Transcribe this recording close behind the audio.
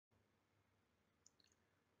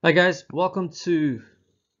Hi guys, welcome to,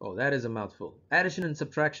 oh that is a mouthful, addition and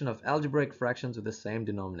subtraction of algebraic fractions with the same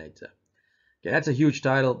denominator. Okay, that's a huge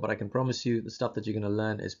title, but I can promise you the stuff that you're going to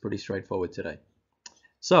learn is pretty straightforward today.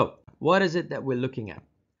 So, what is it that we're looking at?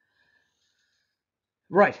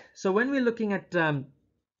 Right, so when we're looking at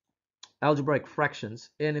algebraic fractions,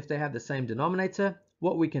 and if they have the same denominator,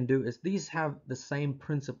 what we can do is these have the same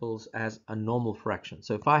principles as a normal fraction.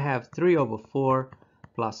 So if I have 3 over 4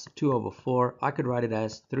 plus 2 over 4, I could write it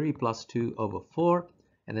as 3 plus 2 over 4,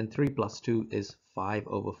 and then 3 plus 2 is 5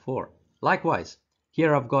 over 4. Likewise,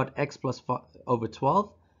 here I've got x plus 5 over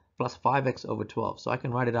 12 plus 5x over 12. So I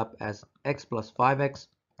can write it up as x plus 5x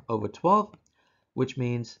over 12, which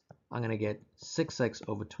means I'm going to get 6x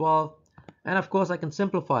over 12. And of course I can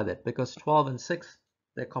simplify that because 12 and 6,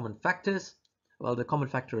 they're common factors. Well, the common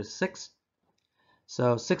factor is 6.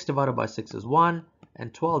 So 6 divided by 6 is 1,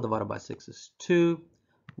 and 12 divided by 6 is 2,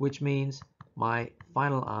 which means my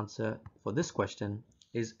final answer for this question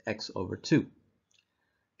is x over 2.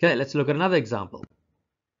 Okay, let's look at another example.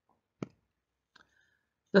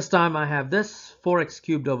 This time I have this 4x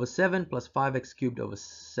cubed over 7 plus 5x cubed over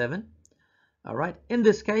 7. All right, in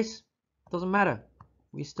this case, it doesn't matter.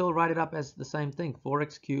 We still write it up as the same thing,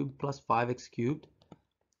 4x cubed plus 5x cubed,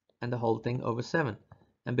 and the whole thing over 7.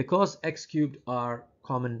 And because x cubed are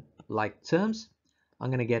common like terms, I'm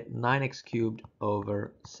going to get 9x cubed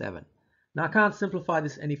over 7. Now I can't simplify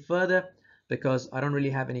this any further because I don't really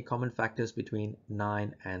have any common factors between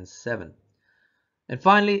 9 and 7. And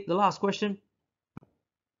finally, the last question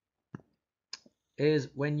is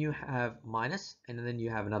when you have minus and then you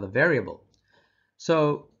have another variable.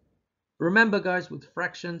 So remember guys, with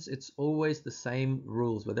fractions, it's always the same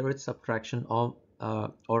rules, whether it's subtraction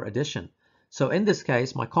or addition. So in this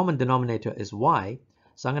case, my common denominator is y.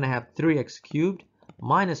 So I'm going to have 3x cubed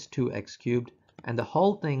minus 2x cubed, and the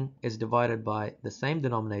whole thing is divided by the same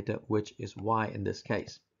denominator, which is y in this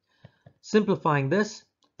case. Simplifying this,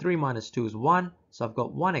 3 minus 2 is 1, so I've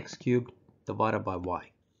got 1x cubed divided by y.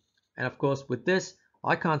 And of course, with this,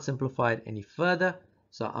 I can't simplify it any further,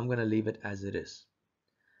 so I'm going to leave it as it is.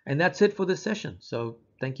 And that's it for this session. So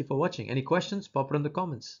thank you for watching. Any questions? Pop it in the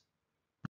comments.